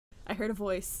heard a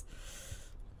voice.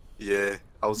 Yeah,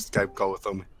 I was Skype call with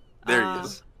him. There he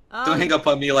is. Don't hang up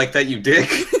on me like that, you dick.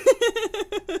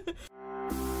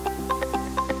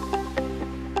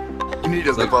 You need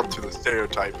to live up to the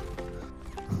stereotype.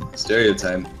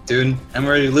 Stereotype? Dude, I'm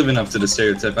already living up to the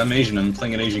stereotype. I'm Asian, I'm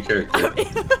playing an Asian character.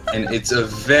 And it's a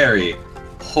very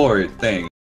horrid thing.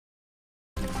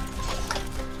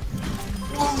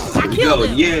 There we go,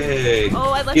 yay!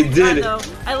 Oh, I let you die though.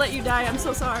 I let you die, I'm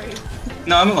so sorry.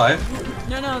 No, I'm alive.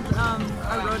 No, our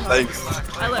Roadhog. Thanks.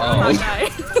 I let Roadhog die.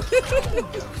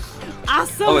 I'm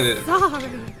so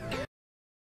sorry.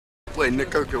 Wait,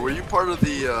 Nikoko, were you part of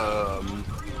the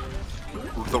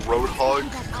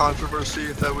Roadhog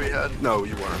controversy that we had? No,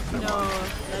 you weren't. No,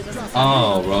 that doesn't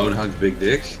Oh, Roadhog big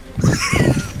dick? Sorry,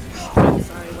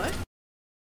 what?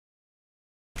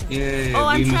 Yeah, oh,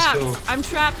 I'm trapped. I'm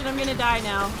trapped and I'm gonna die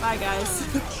now. Bye, guys.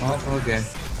 Oh, okay.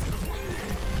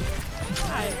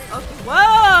 Hi. Okay.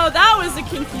 Whoa, that was a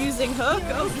confusing hook.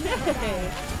 Okay.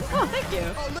 Oh, thank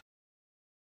you.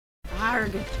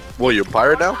 Arg. Well, you're a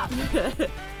pirate now?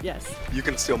 Yes. You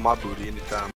can steal my booty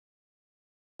anytime.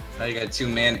 Now you got 2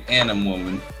 man and a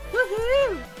woman.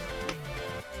 Woohoo!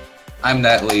 I'm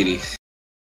that lady.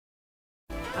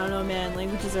 I don't know, man.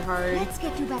 Languages are hard. Let's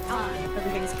get you back on.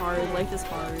 Everything's hard. Life is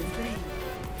hard.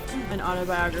 An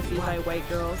autobiography by white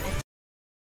girls.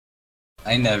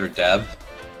 I never dab.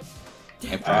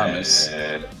 I promise.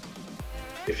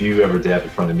 If you ever dab in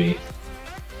front of me,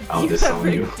 I'll disown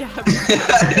you.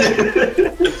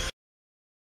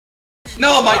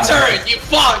 No, my turret! You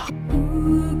fuck!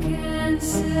 Who can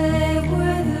say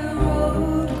where the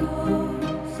road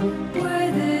goes,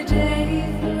 where the day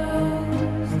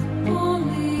flows,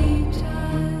 only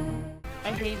time.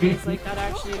 I hate things like that,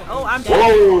 actually. Oh, I'm dead.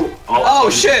 Whoa! Oh,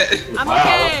 shit! I'm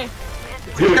okay!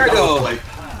 Dude, that Cargo. was like,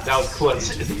 that was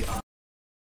clutch.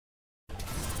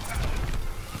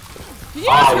 Did you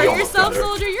just hurt yourself,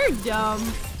 soldier? You're dumb.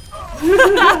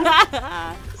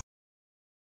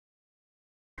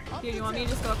 Here, you want me to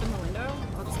just go up in the window?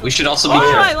 We should also be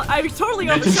careful. I totally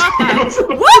overshot that.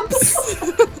 Whoops!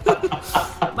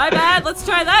 My bad. Let's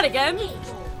try that again.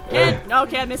 And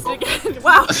okay, I missed it again.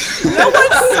 Wow. No one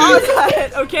saw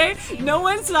that. Okay, no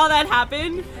one saw that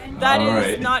happen. That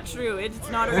is not true. It's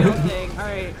not a real thing. All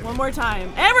right, one more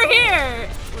time. And we're here.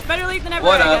 Better late than ever,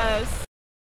 I guess.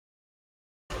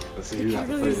 Let's see who's gonna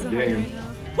play the game.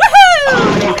 Woohoo!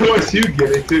 Oh, of course you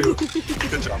get it too.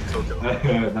 Good job, Toko.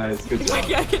 Nice, good job.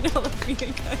 I can never be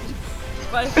good.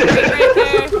 But right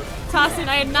there, Toxinn,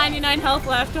 I had 99 health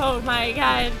left. Oh my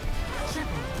god.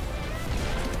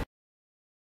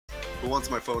 Who wants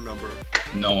my phone number?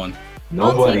 No one. I'll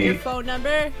take Nobody. your phone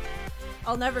number.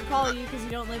 I'll never call you because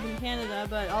you don't live in Canada,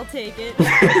 but I'll take it.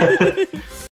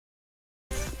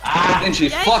 Genji,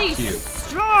 fuck you.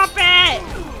 Stop it!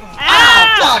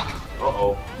 Ah, fuck!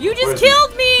 Uh-oh. You just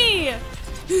killed me!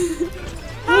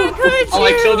 How could you? Oh,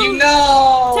 I killed you?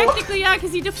 No! Technically, yeah,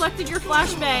 because you deflected your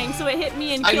flashbang, so it hit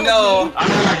me and killed me. I know.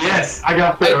 Yes, I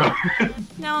got Pharaoh.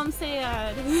 Now I'm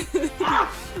sad.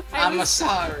 I'm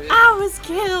sorry. I was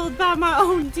killed by my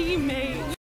own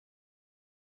teammate.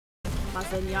 My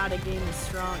Zenyatta game is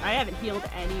strong. I haven't healed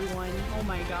anyone. Oh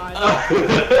my god.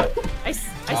 I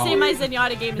say my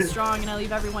Zenyatta game is strong and I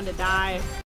leave everyone to die.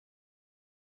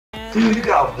 Dude, you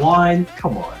got one.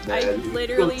 Come on, man. I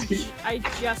literally, I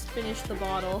just finished the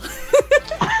bottle.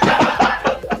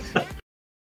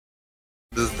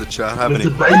 Does the chat have any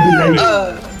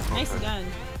Nice gun.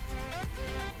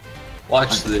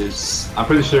 Watch this. I'm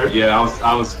pretty sure. Yeah,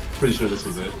 I was pretty sure this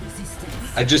was it.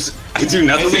 I do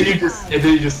nothing. And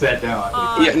then you just sat down.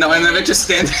 Yeah, no, and then I just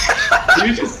stand.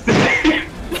 You just stand.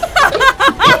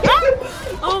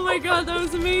 Oh my god, that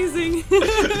was amazing.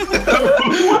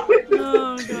 Oh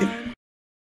god.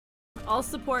 All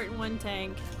support in one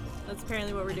tank. That's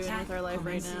apparently what we're doing with our life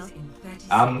right now.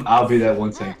 I'll be that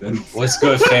one tank then. What's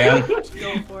good, fam? Go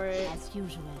for it. What's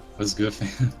good,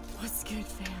 fam? What's good,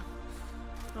 fam?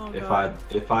 Oh If god.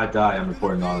 I die, I'm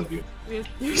reporting all of you.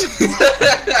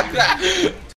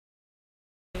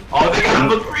 Oh, they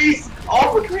got McCrease!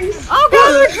 All McCrease! Oh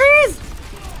god, McCrease!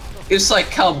 It's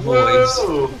like cowboys.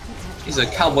 Whoa. He's a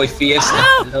cowboy fiesta.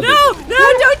 No,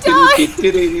 don't die!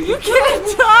 You can't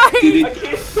die! I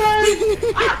can't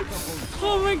die!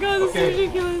 Oh my god, this is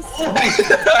ridiculous.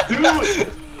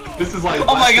 Dude! This is like.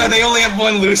 Oh my god, they only have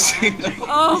one Lucy.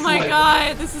 Oh my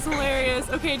god, this is hilarious.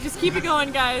 Okay, just keep it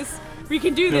going, guys. We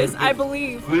can do this, I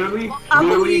believe. Literally, I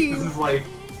believe.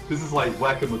 This is like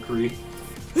Whack and McCree.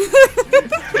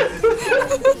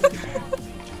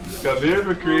 Come here,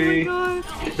 McCree. Oh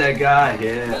Get that guy,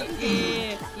 yeah.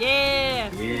 Yeah!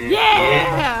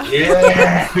 Yeah!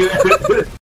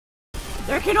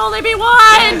 There can only be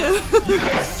one!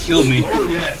 Kill me. Oh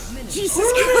yes.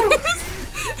 Jesus Christ.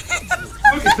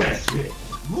 Look at that shit.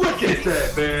 Look at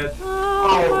that, man.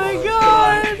 Oh my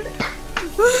god.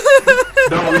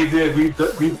 No, we did. We did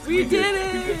it. We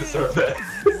did deserve that.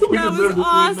 That was deserved to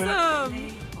win that.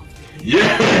 awesome.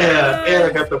 Yeah, and I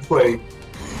got to play.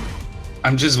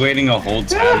 I'm just waiting a whole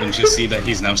tab and just see that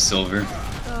he's now silver.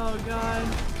 Oh god.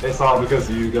 It's all because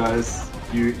of you guys.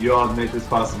 You all made this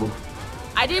possible.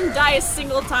 I didn't die a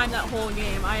single time that whole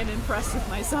game. I am impressed with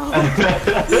myself.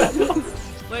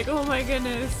 Like, oh my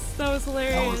goodness, that was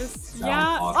hilarious. That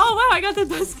Yeah. was awesome. Oh wow, I got the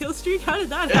best kill streak. How did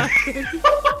that happen?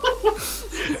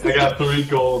 I got 3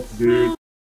 golds, dude.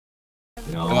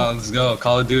 No. Come on, let's go.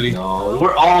 Call of Duty. No,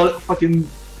 we're all fucking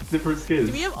different skins.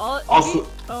 Do we have all? Also,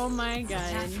 oh my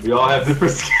god. we all have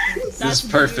different skins. This is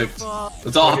perfect. Beautiful.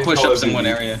 Let's all Fucking push Call of ups in one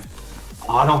Duty. area.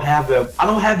 Oh, I don't have them. I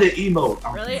don't have the emote.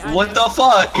 Really? What the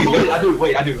fuck? Oh, wait, I do.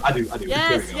 Wait, I do. Yes,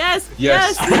 There we go. yes,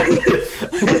 Yes.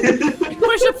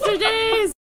 Push ups for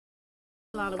days.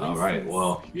 A lot of wins. All right.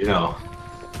 Well, you know,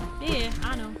 Yeah,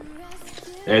 I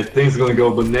know. things are gonna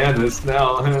go bananas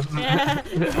now.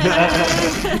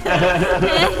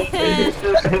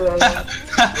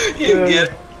 You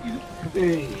get.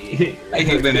 I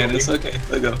hate bananas. Okay,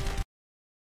 let's go.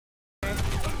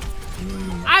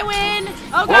 I win.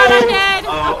 Oh god, I'm dead.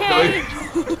 Oh, Okay.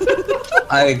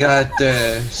 I got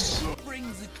this.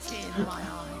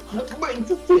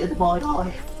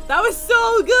 That was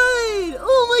so good.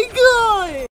 Oh my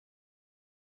god.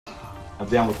 I'm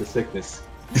down with the sickness.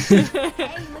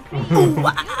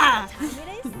 Wow.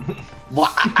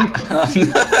 What?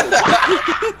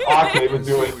 Oh, I can't even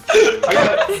do it.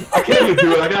 I can't even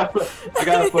do it. I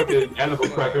got a fucking animal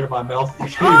cracker in my mouth. I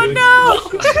can't Oh even- no.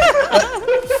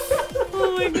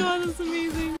 Oh my god, that's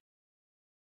amazing.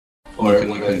 Or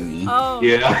Oh.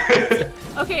 yeah.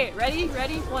 Okay, ready?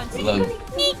 1, 2. Love.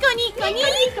 Nico.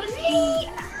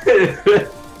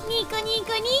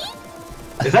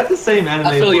 Is that the same anime?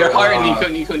 I feel your where,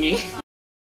 heart, Nico.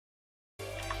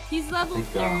 He's level think,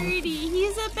 30.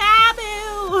 He's a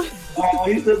babu. Oh,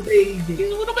 he's a baby.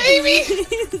 He's a little baby.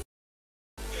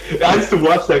 I used to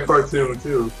watch that cartoon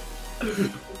too.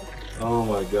 Oh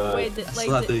my god. Wait, That's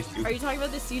not the- are you talking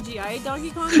about the CGI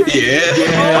Donkey Kong? Yeah.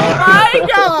 Oh my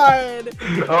god!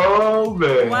 Oh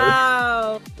man.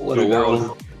 Wow. What Dude, a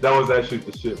world. that was actually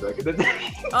the shit back in the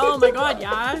day. Oh my god,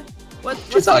 yeah. What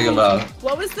you talking about?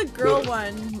 What was the girl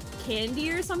one? Candy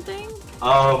or something?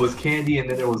 It was Candy, and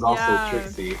then there was also Yeah.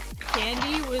 Trixie.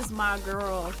 Candy was my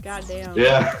girl. Goddamn.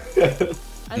 Yeah.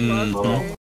 I loved Oh.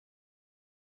 her.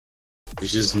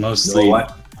 It's just No mostly.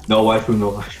 waifu, no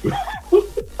waifu.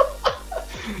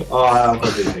 Oh, I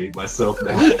fucking hate myself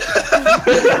now.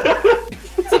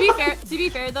 To be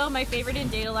fair though, my favorite in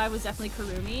Data Live was definitely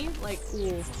Karumi. Like,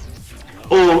 ooh.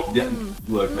 Oh, yeah.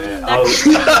 Look, man. That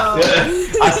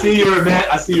I see you're man.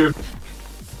 I see you're.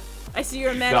 I see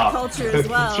you're a man No. of culture as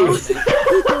well.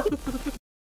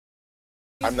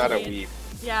 I'm not a weeb.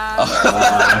 Yeah.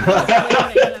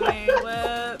 Anime.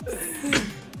 Whoops.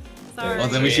 Sorry. Well,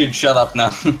 then we should shut up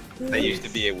now. I used to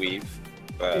be a weeb,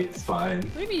 but It's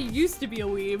fine. Maybe you used to be a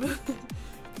weeb.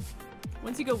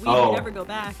 Once you go weeb, Oh. you never go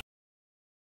back.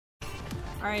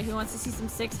 Alright, who wants to see some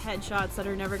 6 headshots that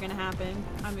are never gonna happen?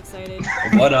 I'm excited.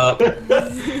 What up?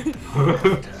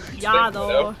 Yeah,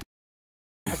 though.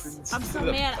 I'm so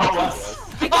mad. Oh,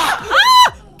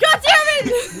 Ah! God damn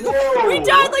it! Whoa. We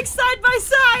died like side by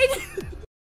side!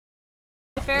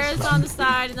 Farrah's on the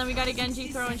side, and then we got a Genji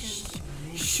throwing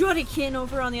shuriken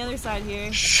over on the other side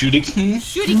here. Shooting?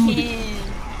 Shuriken!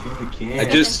 I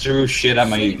just threw shit at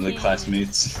my like,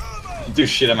 classmates. I threw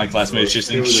shit at my classmates just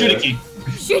saying shooting.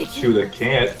 Shuriken! Shoot, I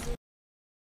can't.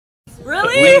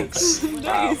 Really? Links.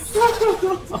 Nice.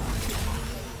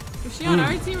 Was she on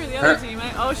our team or the other team?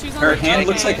 Oh, she's on Her the hand team.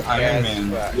 looks like Okay. Iron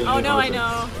Man. Oh no, I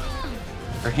know.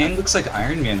 Her hand looks like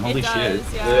Iron Man. Holy It shit.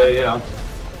 does, Yeah, yeah. yeah. A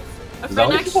Is that friend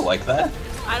why people actually, like that?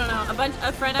 I don't know.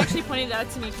 A friend actually pointed it out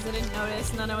to me because I didn't notice,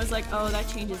 and then I was like, oh, that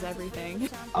changes everything.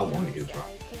 I want to get drunk.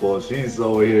 Well, she's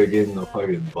over here getting a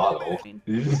fucking bottle. Did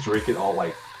you just drink it all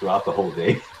like throughout the whole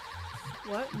day?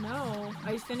 What? No.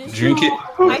 I finished. Drink it.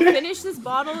 I finished this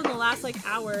bottle in the last like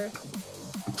hour.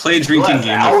 Play a drinking Last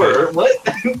game. hour? with What?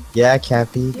 Yeah,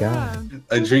 Cappy, go. Yeah. it.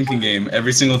 A drinking game.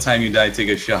 Every single time you die, take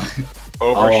a shot.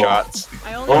 overshots.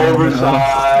 I only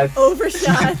Overshot.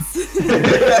 overshots.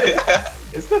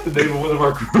 Is that the name of one of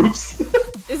our groups?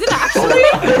 Is it actually?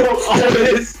 Oh,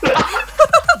 it is.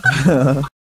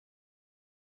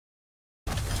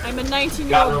 I'm a 19-year-old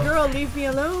Got him. girl. Leave me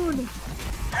alone.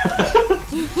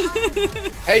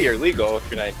 Hey, you're legal if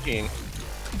you're 19.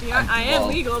 Yeah, I am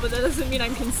legal, but that doesn't mean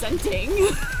I'm consenting.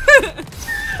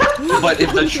 But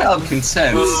if the child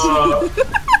consents...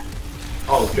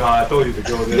 Oh god, I told you to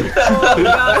go there. Oh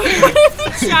god. If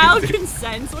the child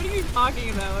consents, what are you talking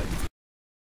about?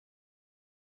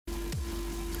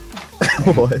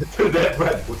 What? That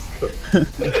bread was good.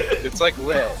 It's like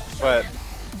lit, but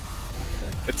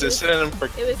it's a synonym for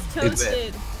It was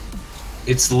toasted.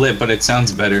 It's lit, but it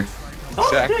sounds better.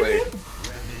 exactly.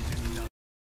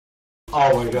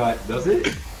 Oh my god, does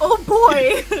it? Oh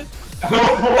boy!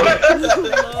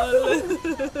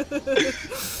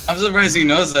 I'm surprised he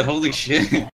knows that, holy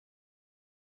shit.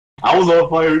 I was on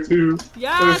fire too.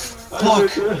 Yes! Fuck.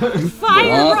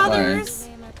 Fire On brothers!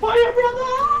 Fire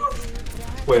brothers!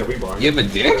 Wait, are we bar? You have a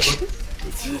dick?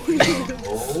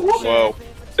 Whoa.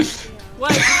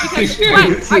 What? Just because,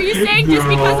 what? Are you saying just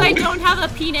because I don't have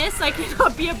a penis, I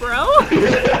cannot be a bro?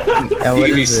 Yeah, what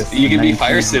is this? You can be 19?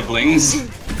 fire siblings.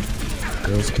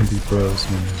 Girls can be bros,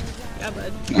 man. Yeah,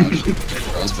 bud. No,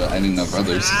 bros, but I didn't know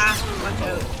brothers. Ah, watch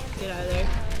out. Get out of there.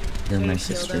 You're my Gonna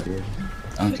sister, shield dude.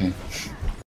 Okay.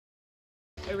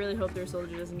 I really hope their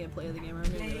soldier doesn't get play of the game or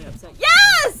I'm gonna be really upset.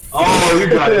 Yes! Oh, you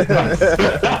got it.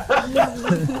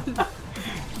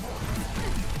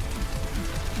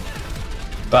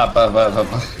 Ba ba ba ba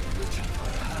ba.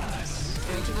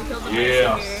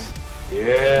 Yeah.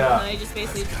 Yeah. And I just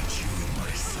basically...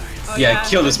 Oh, Yeah,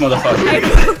 kill this motherfucker.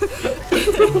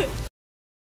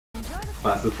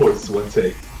 My support's one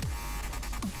take.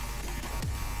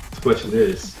 The question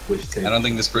is, which take? I don't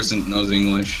think this person knows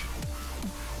English.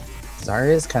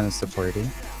 Zarya's kind of supporting.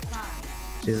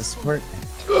 She's a support.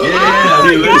 Yeah,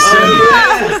 dude, listen.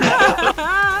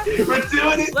 We're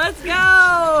doing it! Let's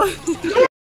go!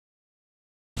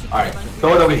 Alright,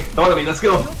 throw it at me, let's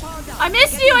go! I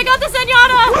missed you! I got the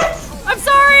Zenyatta! I'm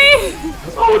sorry!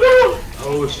 Oh no!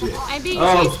 Oh shit. I'm being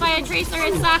Oh. chased by a Tracer,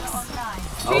 it sucks.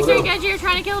 Oh, Tracer no. and Genji are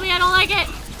trying to kill me, I don't like it!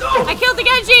 No! I killed the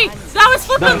Genji! That was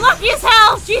flipping Nice. lucky as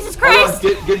hell! Jesus Hold on, Christ!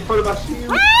 get in front of my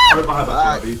shield. Ah! Right behind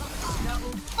my shield,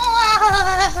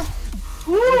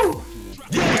 Woo!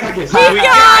 Yeah, I get We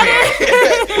got it!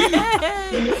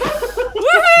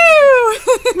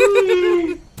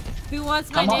 Woohoo! Who wants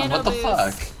my Come on, nano what the boost?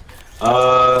 fuck?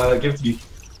 Give it to me.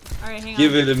 Alright, hang on.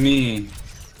 Give it to me.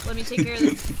 Let me take care of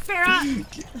this. Farah!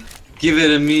 Give it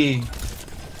to me.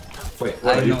 Wait,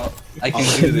 what I are you? know. I can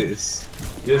do this.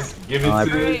 Just give it Oh, I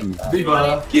to Alright.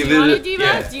 Diva. Give Do you want it a a- diva?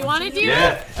 yeah. Do you want a diva?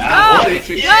 Yeah. I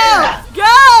Go!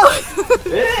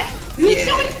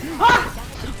 want it.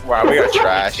 Go! Wow, we got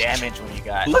trash. damage when you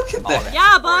got Look at all that. that.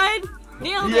 Yeah, bud!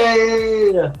 Nailed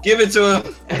it! Yeah! Give it to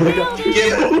him. Give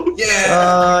it. Yeah.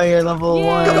 Oh, you're level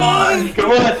Yeah. 1. Come on.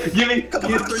 Come on, give me Come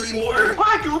on, 3 more.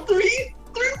 Michael, three.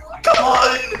 Come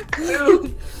on.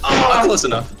 Oh, close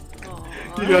enough.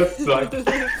 You guys suck.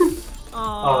 Oh,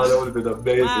 Aw. that would have been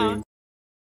amazing. Wow.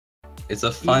 It's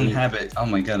a fun habit. Oh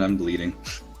my god, I'm bleeding.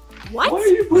 What? Why are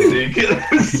you bleeding?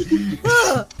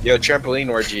 Yo, trampoline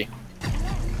orgy.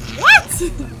 What?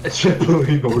 A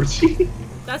trampoline orgy?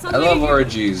 That I sounds love like it,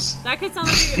 orgies. that could sound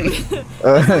like it,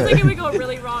 that sounds like it would go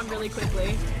really wrong really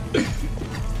quickly.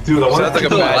 Dude, I wonder Sounds like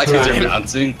if a I bad can Like put my you're turret.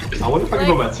 announcing. I wonder if I can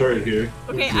put my turret here.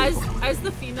 Okay, as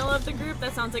the female of the group,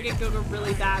 that sounds like it could go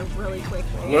really bad really quickly.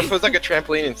 What if it was like a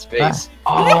trampoline in space?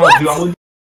 Oh, dude, I would.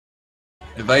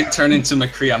 If I turn into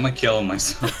McCree, I'm gonna kill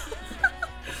myself.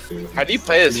 How do you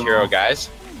play this hero, guys?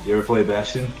 You ever play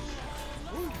Bastion?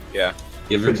 Yeah.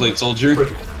 You ever played Soldier?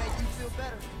 Have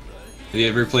you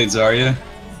ever played Zarya?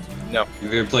 No.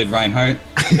 Have you ever played Reinhardt?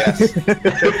 Yes.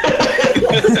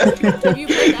 If you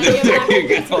played any of There them, you you're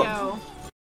good to go. go.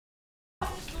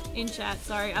 In chat,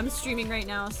 sorry. I'm streaming right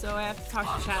now, so I have to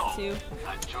talk to chat too.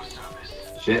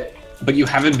 Shit. But you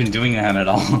haven't been doing that at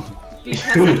all.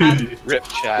 Because I have, Rip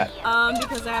chat.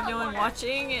 because I have no one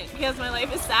watching, and because my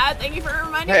life is sad. Thank you for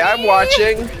reminding Hey, me. I'm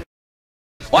watching.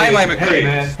 Why am I Hey, McCree?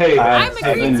 man. Hey, man. I'm Hey,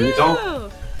 McCree man, too! don't.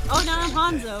 Oh, now I'm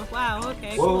Hanzo. Wow,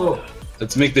 okay, cool. Whoa.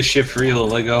 Let's make this ship real,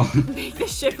 Lego. Make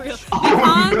this shit real.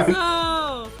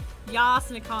 Nikonzo!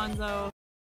 Yas, Nikonzo.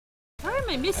 Why am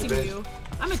I missing you?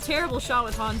 I'm a terrible shot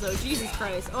with Hanzo. Jesus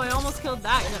Christ. Oh, I almost killed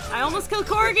that. I almost killed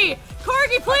Corgi!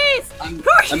 Corgi, please!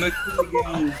 Corgi! I'm McCree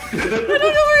again. I don't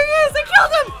know where he is! I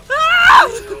killed him! Ah!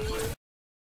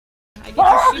 I get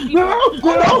to shoot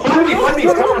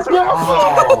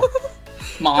people.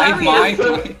 Mine.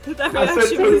 That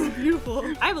reaction was beautiful.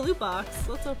 I have a loot box.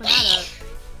 Let's open that up.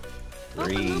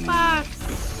 Open loot box.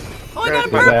 Oh, I got a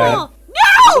purple! No!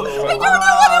 I don't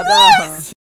know what it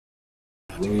was!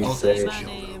 When you Say say. my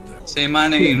name. Say my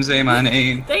name, say my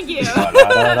name. Thank you.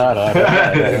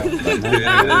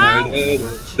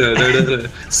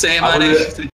 Say my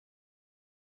name.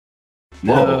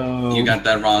 No. You got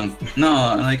that wrong.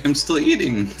 No, like I'm still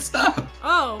eating. Stop.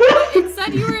 Oh, but it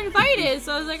said you were invited,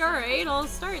 so I was like, alright, I'll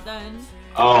start then.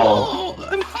 Oh, Oh,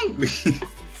 I'm hungry.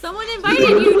 Someone invited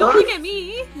you, don't look at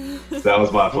me. that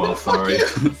was my fault. Sorry.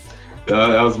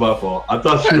 That was my fault. I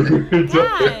thought you were done.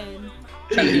 God.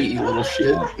 Trying to eat, you little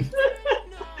shit.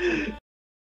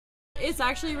 It's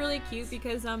actually really cute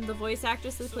because the voice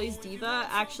actress that plays Diva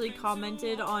actually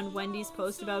commented on Wendy's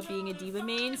post about being a Diva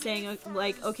main, saying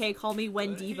like, okay, call me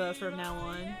Wendiva from now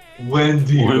on.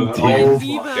 Wendy. Wendy. Oh,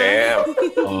 Wendiva. Damn.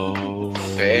 Oh.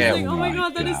 Damn. Like, oh my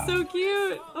god, that is God. so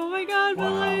cute. Oh my god, my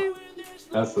Wow. life.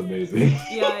 That's amazing.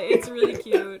 Yeah, it's really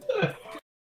cute.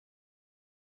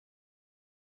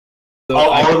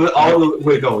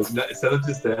 Wait, no. Instead of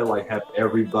just that, like, have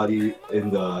everybody in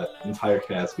the entire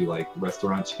cast be like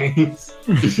restaurant chains.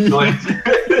 Like,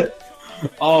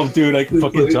 Oh, dude, like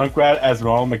fucking Junkrat as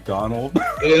Ronald McDonald.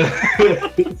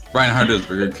 Reinhardt is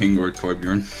Burger King or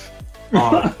Torbjorn.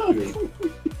 dude.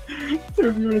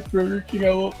 Torbjorn is Burger King. I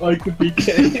love, like the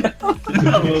BK. I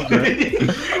love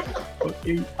that.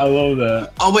 Fucking, I love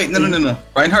that. Oh wait, no.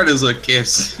 Reinhardt is a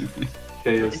KFC.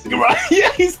 KFC. Right?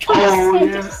 Yeah, he's Oh, cool.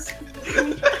 yes.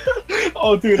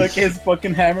 Oh, dude, like his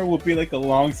fucking hammer would be like a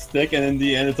long stick, and in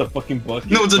the end, it's a fucking bucket.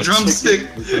 No, it's a But drumstick.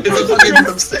 chicken- It's a fucking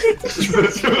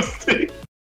drumstick.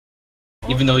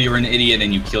 Even though you were an idiot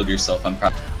and you killed yourself, I'm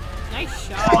proud. Nice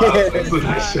shot. Oh, that's a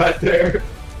nice shot there.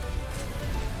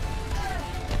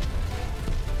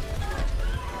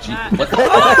 That- What the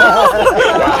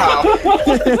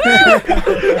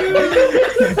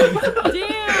Wow.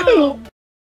 Damn.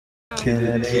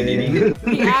 Canadian.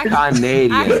 He actually,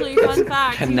 Canadian. actually, fun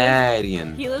fact.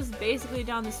 Canadian. He lives basically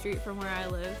down the street from where I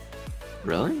live.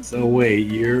 Really? So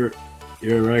wait, you're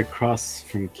right across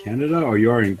from Canada, or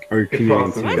you're Canadian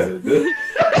Across too? from Canada.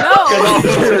 No!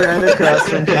 Right across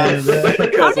from Canada.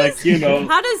 Because, like, you know.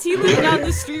 How does he live down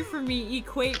the street from me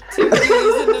equate to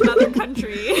he's in another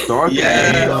country? Sorry.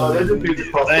 Yeah. No, there's a dude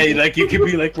across the- Hey, like you could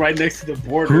be like right next to the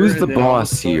border. Who's and the then all of a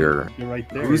boss sudden, here? You're right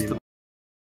there. Who's you the- know?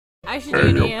 I should do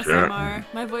an ASMR.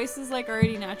 My voice is like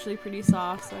already naturally pretty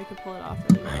soft, so I could pull it off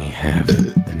really well. I have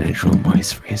the natural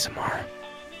voice for ASMR.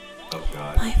 Oh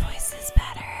god. My voice is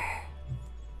better.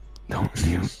 Don't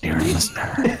mute, dear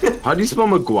listener. How do you spell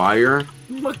McGuire?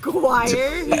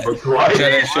 McGuire?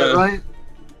 McGuire? Shut up. Right?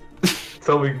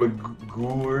 Tell me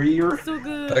McGuire? So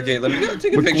good. Okay, let me go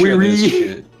take a picture of this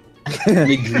shit.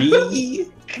 McGree?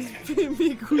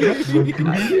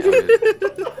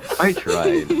 I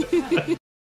tried.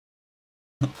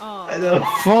 Oh. I know.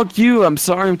 Fuck you, I'm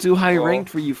sorry I'm too high ranked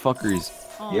for you fuckers.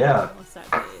 Oh, Yeah. what's that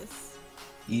face?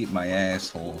 Eat my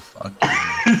asshole, fuck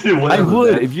I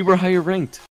would if you were higher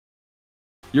ranked.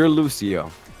 You're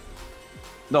Lucio.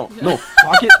 No,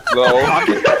 pocket. No.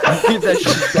 Pocket. You give that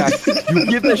shit back. You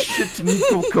give that shit to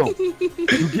Nikoko.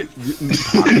 You get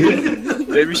pocket.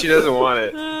 Maybe she doesn't want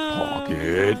it.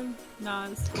 Pocket. No,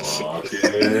 it's cool.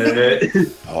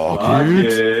 Pocket.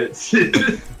 Pocket.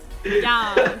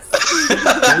 Yes.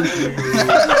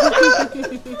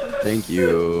 Thank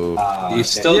you. You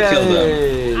still killed him.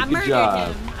 Yay, I good murdered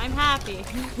job. him. I'm happy.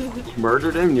 You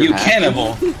murdered him? You're You happy?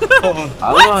 cannibal. I don't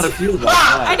know how to feel about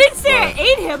that. I didn't say I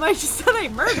ate him, I just said I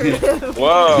murdered him.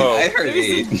 Whoa. I heard There's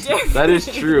a it. difference. That is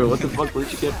true. What the fuck?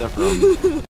 Where'd you get that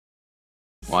from?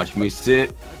 Watch me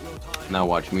sit. Now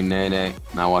watch me nay nay.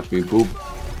 Now watch me boop.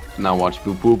 Now watch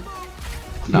me poop.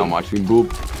 Now watch me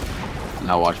boop.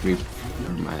 Now watch me.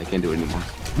 Never mind, I can't do it anymore.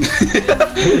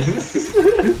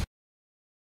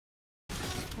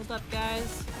 Hold up,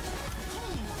 guys.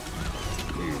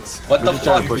 What the I'm just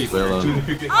trying fuck? to push Willow.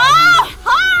 Ah!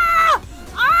 Ah!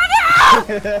 Oh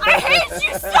no! I hate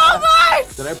you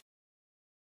so much!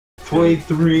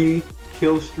 23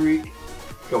 kill streak.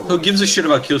 Go Who on. gives a shit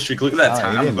about kill streak? Look at that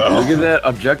time, though. Look at that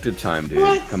objective time,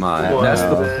 dude. Come on. Wow. That's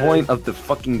the point of the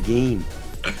fucking game.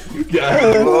 You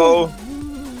guys, Whoa.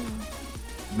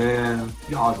 man,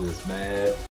 y'all just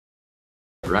mad.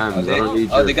 Rams, I don't need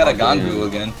your They got a fucking- Gangu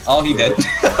again. Oh, he dead.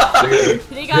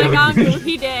 They got a Gangu,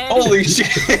 he did. Holy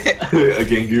shit.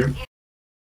 Again, you.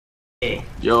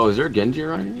 Yo, is there a Genji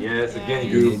around here? Yes, again,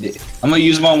 Yeah. you. I'm gonna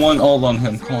use my one ult on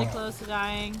him. He's Come really on. close to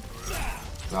dying.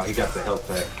 No, he got the health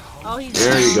pack. Oh, he's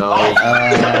There you go.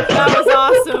 That was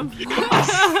awesome.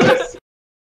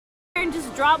 And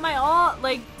just drop my ult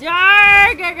like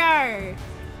dark.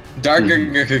 Darker.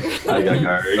 I got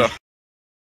guard.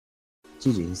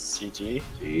 GG's. GG.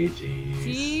 GG.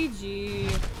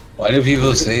 GG. Why do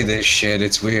people say this shit?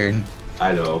 It's weird.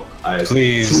 I know.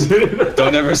 Please.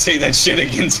 Don't ever say that shit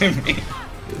again to me.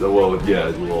 Well, yeah,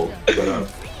 well,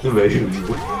 but, maybe.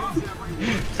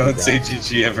 Don't say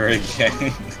GG ever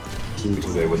again.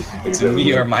 Say what- To me,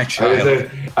 you're my child.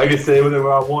 I can say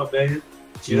whatever I want, man.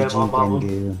 You know, my mama.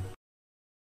 GG.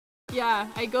 Yeah,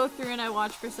 I go through and I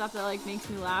watch for stuff that like makes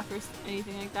me laugh or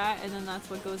anything like that, and then that's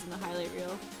what goes in the highlight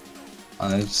reel.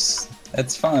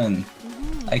 That's fun.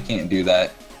 I can't do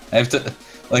that. I have to,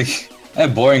 like, I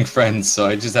have boring friends, so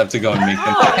I just have to go and make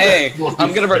them. Hey,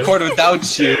 I'm gonna record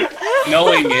without you,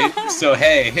 knowing it. So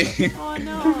hey. Oh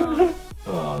no.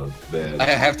 Oh man. I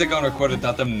have to go and record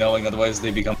without them knowing, otherwise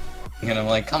they become. And I'm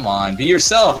like, come on, be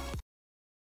yourself.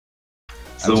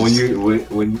 So when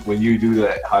you do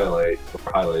that highlights,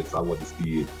 I want to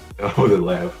see it. I want to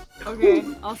laugh. Okay,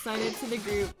 I'll sign it to the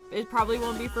group. It probably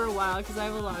won't be for a while because I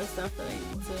have a lot of stuff that I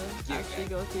need to actually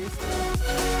go through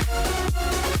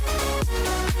still.